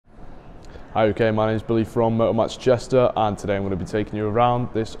Hi, okay, my name is Billy from Manchester, and today I'm going to be taking you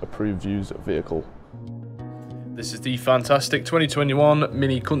around this approved used vehicle. This is the fantastic 2021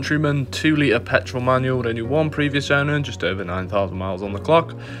 MINI Countryman 2-litre petrol manual with only one previous owner and just over 9,000 miles on the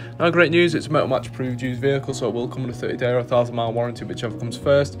clock. Now, great news, it's a Motor Match approved used vehicle, so it will come with a 30-day or 1,000-mile warranty, whichever comes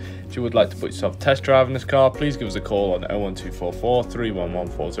first. If you would like to put yourself a test drive in this car, please give us a call on 01244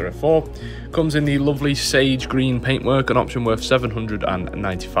 311 404. Comes in the lovely sage green paintwork, an option worth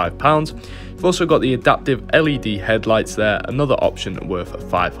 £795. You've also got the adaptive LED headlights there, another option worth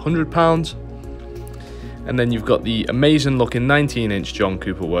 £500. And then you've got the amazing looking 19-inch John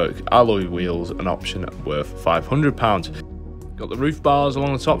Cooper work alloy wheels, an option worth £500. Got the roof bars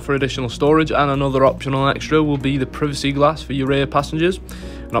along the top for additional storage, and another optional extra will be the privacy glass for your rear passengers,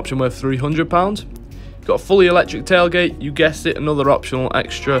 an option worth £300. Got a fully electric tailgate, you guessed it, another optional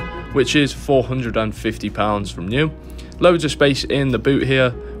extra, which is £450 from new. Loads of space in the boot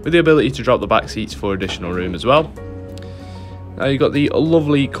here, with the ability to drop the back seats for additional room as well. Now you've got the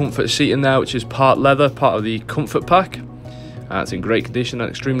lovely comfort seat in there, which is part leather, part of the comfort pack. It's in great condition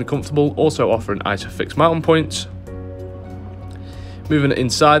and extremely comfortable, also offering ISOFIX mounting points. Moving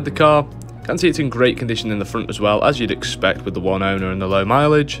inside the car, can see it's in great condition in the front as well, as you'd expect with the one owner and the low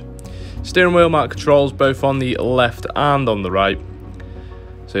mileage. Steering wheel mount controls both on the left and on the right,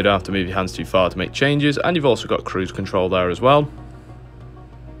 so you don't have to move your hands too far to make changes, and you've also got cruise control there as well.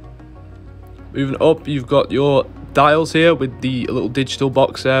 Moving up, you've got your dials here with the little digital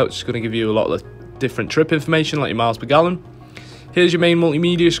box there, which is going to give you a lot of different trip information like your miles per gallon. Here's your main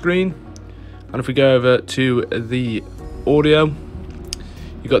multimedia screen, and if we go over to the audio,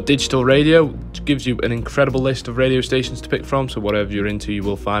 you've got digital radio, which gives you an incredible list of radio stations to pick from, so whatever you're into you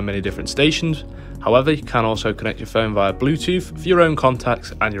will find many different stations. However, you can also connect your phone via Bluetooth for your own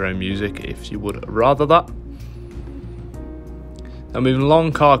contacts and your own music if you would rather that. Now moving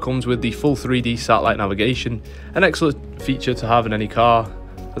along, car comes with the full 3D satellite navigation, an excellent feature to have in any car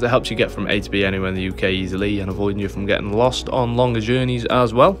as it helps you get from A to B anywhere in the UK easily and avoiding you from getting lost on longer journeys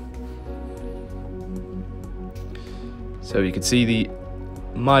as well. So you can see the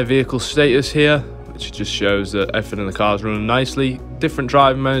My Vehicle status here, which just shows that everything in the car is running nicely. Different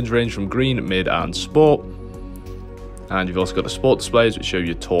driving modes range from green, mid and sport. And you've also got the sport displays which show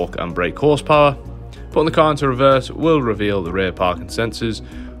you torque and brake horsepower. Putting the car into reverse will reveal the rear parking sensors,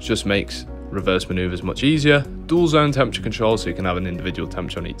 which just makes reverse maneuvers much easier. Dual zone temperature control, so you can have an individual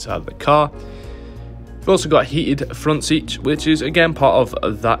temperature on each side of the car. We've also got heated front seats, which is again part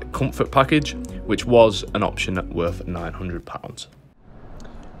of that comfort package, which was an option worth £900.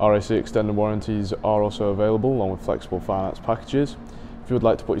 RAC extended warranties are also available along with flexible finance packages. If you would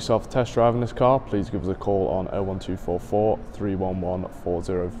like to put yourself a test drive in this car, please give us a call on 01244 311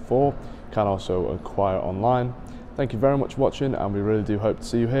 404. You can also acquire online. Thank you very much for watching, and we really do hope to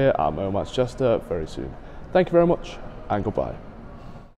see you here at Manchester very soon. Thank you very much, and goodbye.